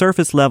on the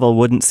surface level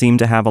wouldn't seem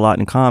to have a lot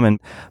in common.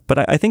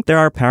 But I think there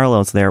are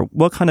parallels there.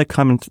 What kind of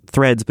common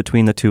threads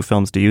between the two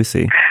films do you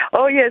see?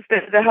 Oh, yes,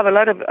 they have a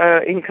lot of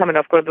in common.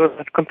 Of course, those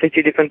are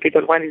completely different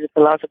people. One is a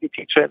philosophy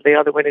teacher, and the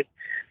other one is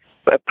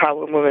a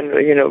power woman,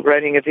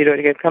 running a video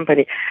game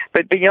company.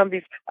 But beyond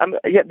this,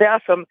 there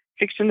are some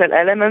fictional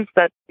elements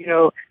that,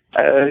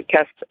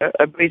 cast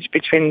a bridge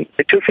between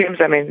the two films.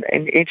 I mean,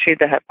 in each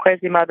they have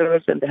crazy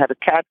mothers, and they have a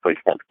cat, for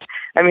example.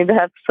 I mean, they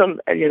have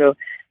some,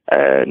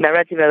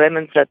 narrative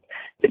elements that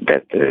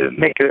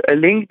make a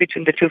link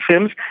between the two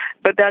films.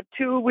 But there are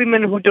two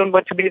women who don't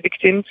want to be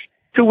victims,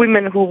 two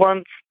women who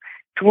wants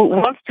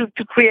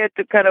to create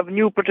a kind of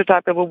new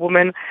prototype of a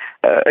woman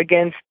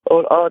against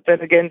all odds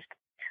and against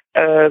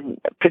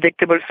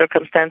predictable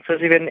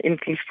circumstances, even in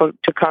Things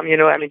to Come.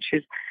 I mean,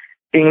 she's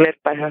being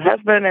left by her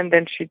husband, and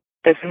then she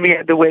doesn't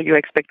react the way you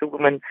expect a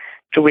woman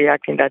to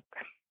react in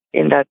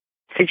that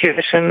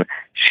situation.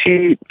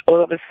 She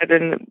all of a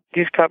sudden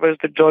discovers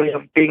the joy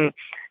of being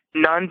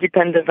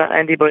non-dependent on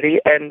anybody,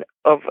 and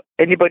of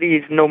anybody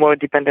is no more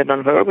dependent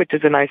on her, which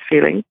is a nice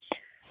feeling.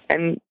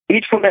 And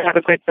each woman has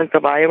a great sense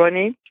of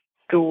irony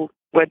to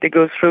what they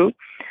go through.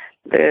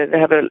 They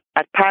have an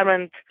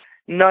apparent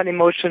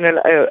non-emotional,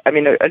 a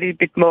little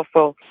bit more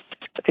for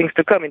Things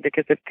to Come, in the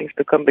case of Things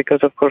to Come, because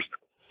of course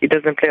it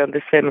doesn't play on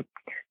the same,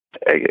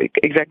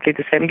 exactly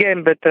the same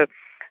game, but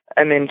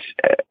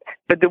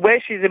but the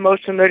way she's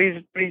emotional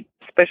is pretty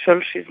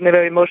special. She's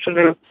never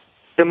emotional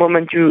the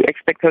moment you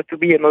expect her to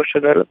be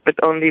emotional, but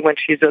only when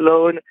she's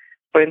alone.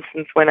 For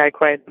instance, when I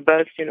cry at the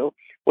bus,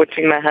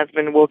 watching my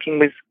husband walking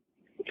with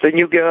the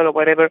new girl or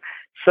whatever.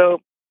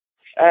 So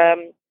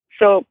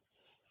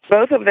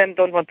both of them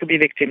don't want to be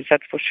victims,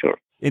 that's for sure.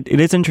 It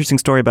is an interesting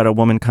story about a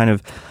woman kind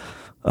of,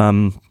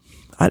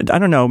 I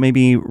don't know,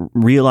 maybe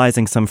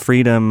realizing some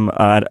freedom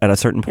at a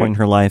certain point in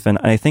her life. And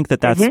I think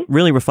that's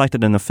really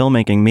reflected in the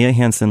filmmaking. Mia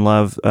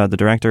Hansen-Løve, the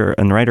director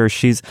and writer,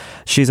 she's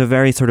a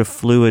very sort of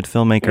fluid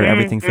filmmaker.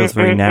 Everything feels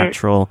very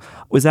natural.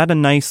 Was that a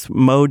nice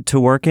mode to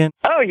work in?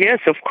 Oh, yes,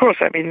 of course.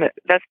 I mean,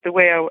 that's the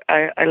way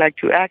I like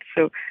to act.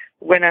 So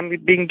when I'm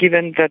being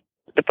given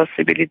the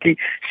possibility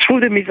through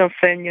the mise en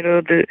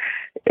scène,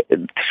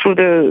 through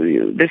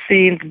the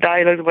scenes,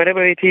 dialogue,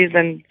 whatever it is,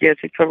 and yes,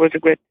 it's always a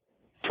great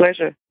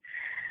pleasure.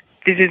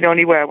 This is the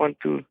only way I want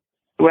to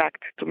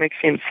act, to make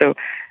films. So,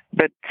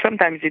 but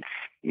sometimes it's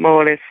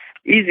more or less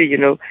easy,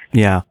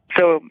 Yeah.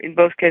 So in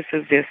both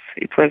cases, yes,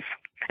 it was,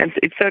 and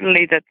it's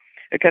certainly that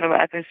a kind of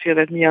atmosphere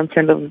that Mia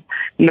Hansen-Løve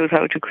knows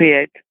how to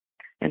create,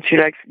 and she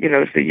likes,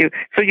 so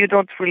you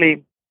don't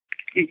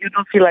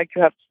feel like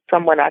you have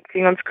someone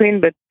acting on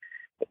screen, but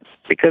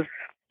because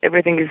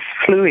everything is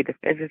fluid,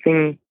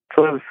 everything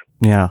flows.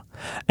 Yeah.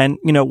 And,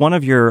 one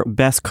of your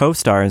best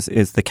co-stars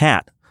is the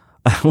cat.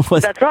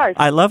 That's right.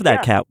 I love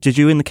that cat. Did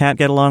you and the cat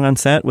get along on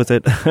set? Was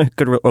it a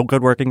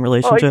good working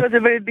relationship? Oh, it was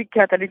a very big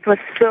cat, and it was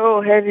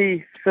so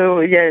heavy. So,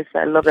 yes,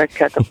 I love that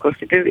cat, of course.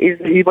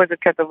 He was a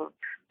cat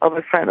of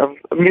a friend, of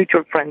a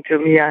mutual friend to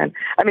Mia. And,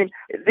 I mean,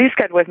 this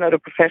cat was not a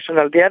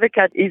professional. The other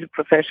cat is a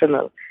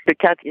professional. The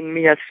cat in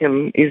Mia's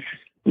film is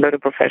not a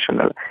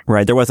professional.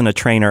 Right. There wasn't a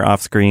trainer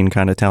off screen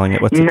kind of telling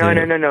it what to do.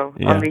 No.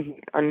 Yeah.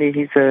 Only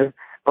he's a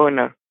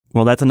owner.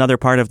 Well, that's another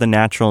part of the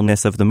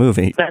naturalness of the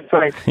movie. That's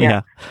right.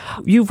 Yeah.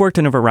 You've worked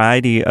in a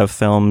variety of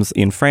films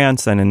in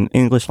France and in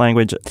English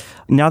language.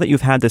 Now that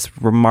you've had this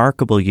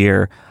remarkable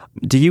year,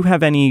 do you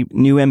have any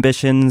new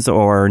ambitions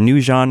or new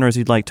genres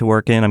you'd like to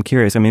work in? I'm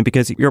curious. I mean,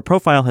 because your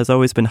profile has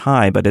always been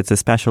high, but it's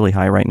especially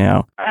high right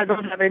now. I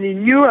don't have any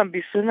new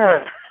ambition.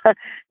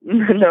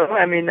 No,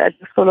 I mean, I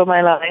just follow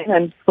my line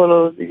and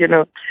follow,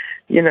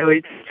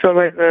 it's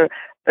always a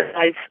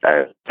nice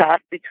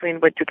path between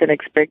what you can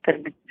expect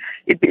and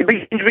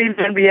between dreams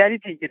and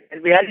reality.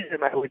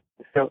 Realism, I would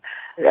say. So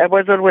I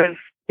was always,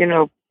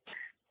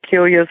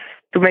 curious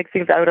to make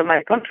things out of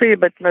my country,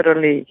 but not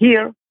only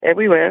here,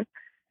 everywhere.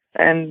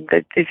 And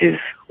that this is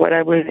what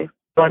I will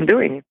go on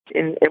doing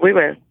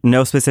everywhere.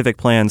 No specific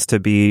plans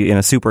to be in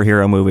a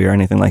superhero movie or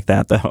anything like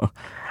that, though.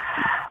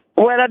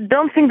 Well, I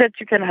don't think that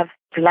you can have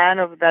plan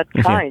of that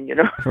kind,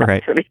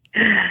 Right. Actually.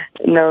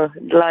 No,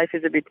 life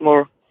is a bit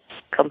more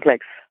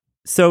complex.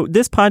 So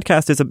this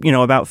podcast is,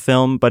 about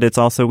film, but it's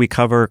also, we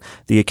cover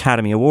the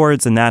Academy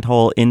Awards and that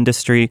whole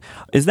industry.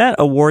 Is that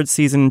award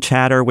season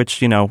chatter,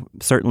 which,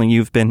 certainly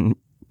you've been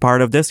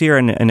part of this year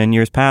and in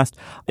years past,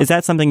 is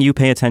that something you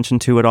pay attention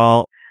to at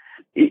all?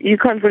 You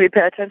can't really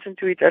pay attention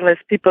to it unless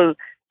people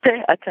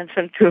pay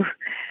attention to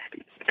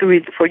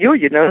it for you,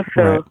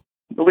 So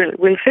right.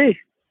 We'll see.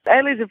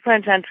 Elle is a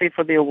French entry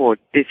for the award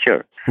this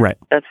year. Right.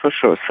 That's for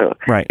sure. So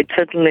right. It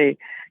certainly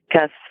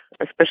casts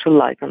a special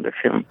light on the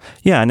film.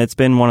 Yeah, and it's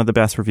been one of the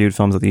best reviewed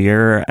films of the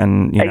year,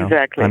 and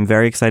exactly. I'm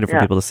very excited for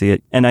people to see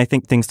it. And I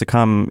think Things to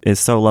Come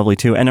is so lovely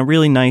too, and a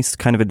really nice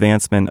kind of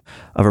advancement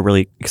of a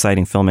really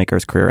exciting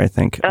filmmaker's career, I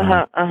think.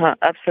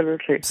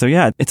 Absolutely. So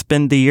yeah, it's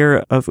been the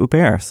year of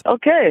Hubert.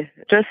 Okay,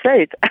 just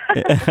say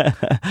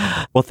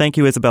it. Well, thank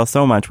you, Isabelle,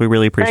 so much. We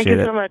really appreciate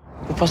it. Thank you so much.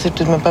 Vous pensez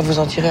peut-être même pas vous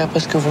en tirer après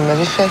ce que vous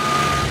m'avez fait.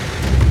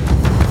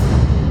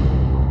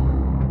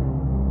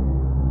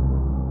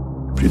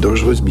 Plus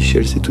dangereuse,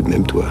 Michel, c'est tout de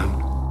même toi.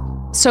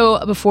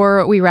 So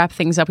before we wrap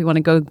things up, we want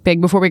to go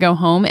big before we go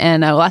home.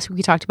 And last week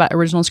we talked about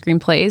original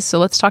screenplays. So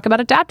let's talk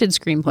about adapted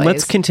screenplays.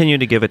 Let's continue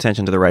to give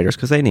attention to the writers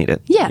because they need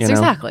it. Yes,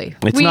 exactly.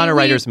 It's not a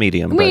writer's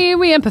medium.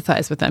 We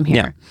empathize with them here.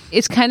 Yeah.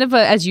 It's kind of,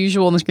 as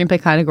usual in the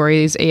screenplay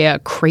categories, a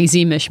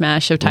crazy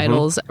mishmash of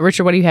titles.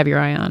 Richard, what do you have your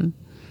eye on?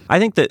 I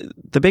think that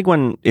the big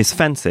one is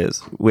Fences,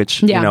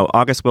 which,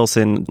 August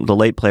Wilson, the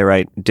late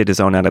playwright, did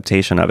his own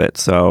adaptation of it.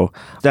 So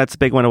that's a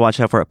big one to watch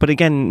out for. But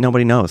again,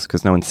 nobody knows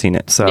because no one's seen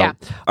it. So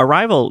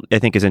Arrival, I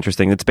think, is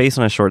interesting. It's based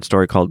on a short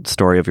story called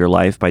Story of Your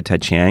Life by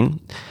Ted Chiang.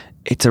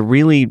 It's a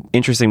really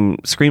interesting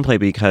screenplay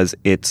because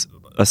it's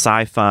a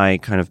sci-fi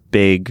kind of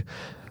big,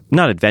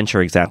 not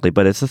adventure exactly,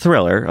 but it's a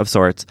thriller of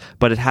sorts.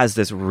 But it has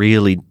this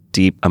really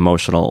deep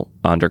emotional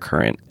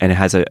undercurrent. And it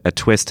has a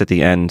twist at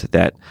the end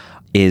that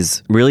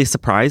is really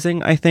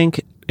surprising, I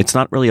think. It's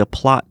not really a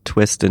plot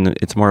twist, and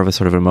it's more of a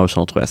sort of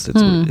emotional twist.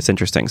 It's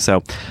interesting.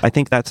 So I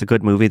think that's a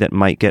good movie that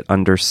might get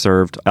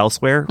underserved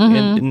elsewhere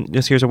in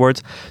this year's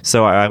awards.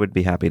 So I would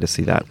be happy to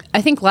see that.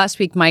 I think last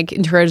week Mike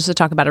encouraged us to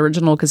talk about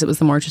original because it was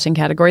the more interesting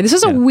category. This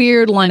is a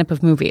weird lineup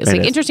of movies.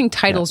 Interesting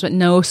titles, but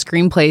no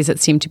screenplays that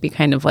seem to be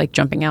kind of like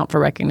jumping out for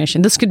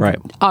recognition. This could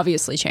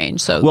obviously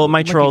change. So, well,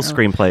 my Trolls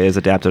screenplay is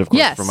adapted, of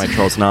course, from my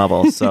Trolls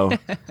novel. So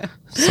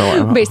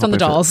based on the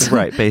dolls,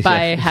 by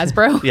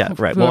Hasbro. Yeah,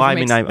 right. Well, I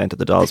mean, I invented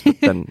the dolls, but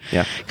then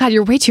God,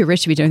 you're way too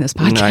rich to be doing this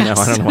podcast. I know.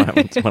 I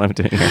don't know what I'm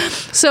doing here.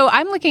 So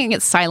I'm looking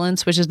at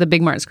Silence, which is the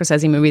big Martin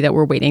Scorsese movie that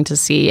we're waiting to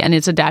see, and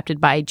it's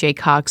adapted by Jay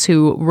Cox,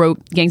 who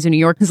wrote Gangs of New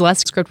York. His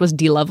last script was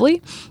De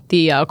Lovely,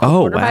 the Cole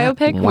Porter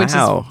biopic, which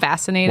is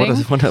fascinating.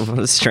 What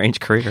a strange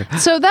career.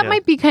 So that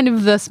might be kind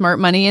of the smart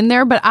money in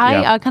there, but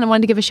I kind of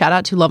wanted to give a shout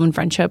out to Love and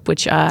Friendship,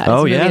 which is a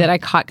movie that I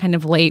caught kind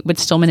of late, but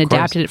Stillman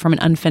adapted it from an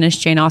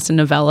unfinished Jane Austen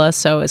novella,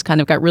 so it's kind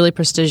of got really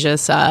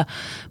prestigious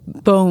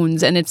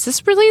bones, and it's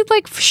this really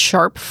like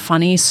sharp,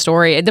 funny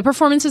story. The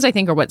performances, I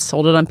think, are what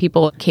sold it on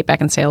people. Kate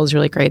Beckinsale is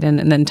really great,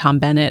 and then Tom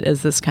Bennett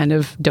is this kind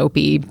of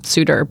dopey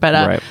suitor.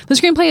 But the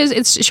screenplay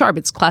it's sharp.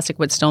 It's classic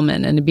Whit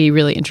Stillman, and it'd be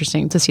really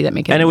interesting to see that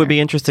make it. And it would be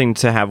interesting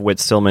to have Whit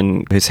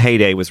Stillman. His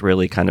heyday was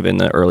really kind of in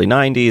the early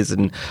 '90s,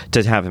 and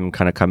to have him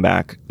kind of come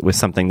back with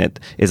something that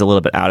is a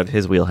little bit out of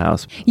his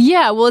wheelhouse.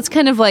 Yeah, well, it's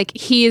kind of like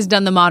he has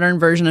done the modern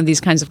version of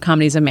these kinds of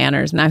comedies and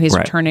manners. Now he's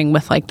returning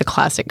with like the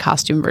classic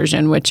costume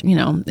version, which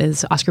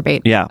is Oscar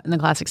bait in the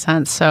classic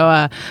sense.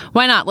 So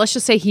why not? Let's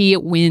just say he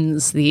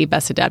wins the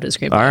Best Adapted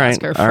Screenplay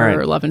Oscar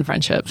for Love and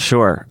Friendship.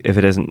 Sure. If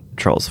it isn't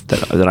Trolls,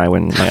 then I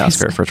win my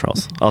Oscar for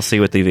Trolls. I'll see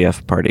you at the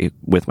VF party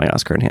with my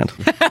Oscar in hand.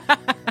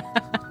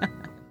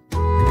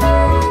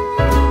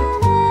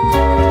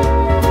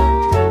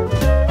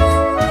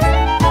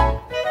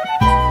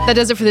 That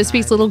does it for this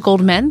week's Little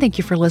Gold Men. Thank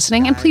you for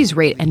listening, and please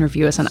rate and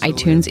review us on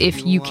iTunes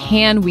if you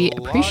can. We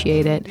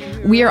appreciate it.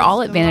 We are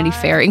all at Vanity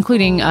Fair,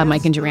 including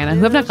Mike and Joanna,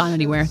 who have not gone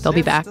anywhere. They'll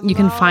be back. You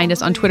can find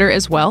us on Twitter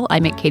as well.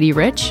 I'm at Katie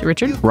Rich.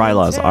 Richard?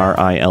 Rylaws,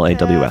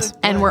 Rilaws.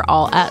 And we're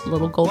all at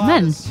Little Gold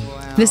Men.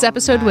 This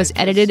episode was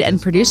edited and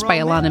produced by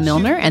Alana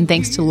Milner, and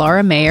thanks to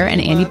Laura Mayer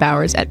and Andy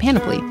Bowers at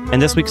Panoply. And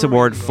this week's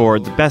award for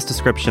the best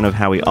description of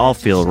how we all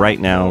feel right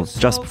now,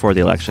 just before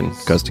the election,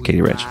 goes to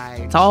Katie Rich.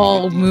 It's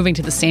all moving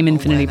to the same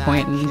infinity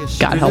point, and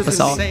God help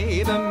us all.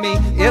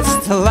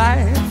 It's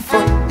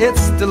delightful,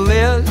 it's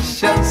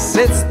delicious,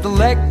 it's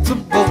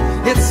delectable,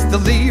 it's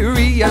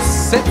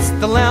delirious, it's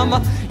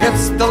dilemma,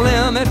 it's the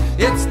limit,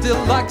 it's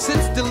deluxe,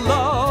 it's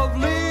deluxe.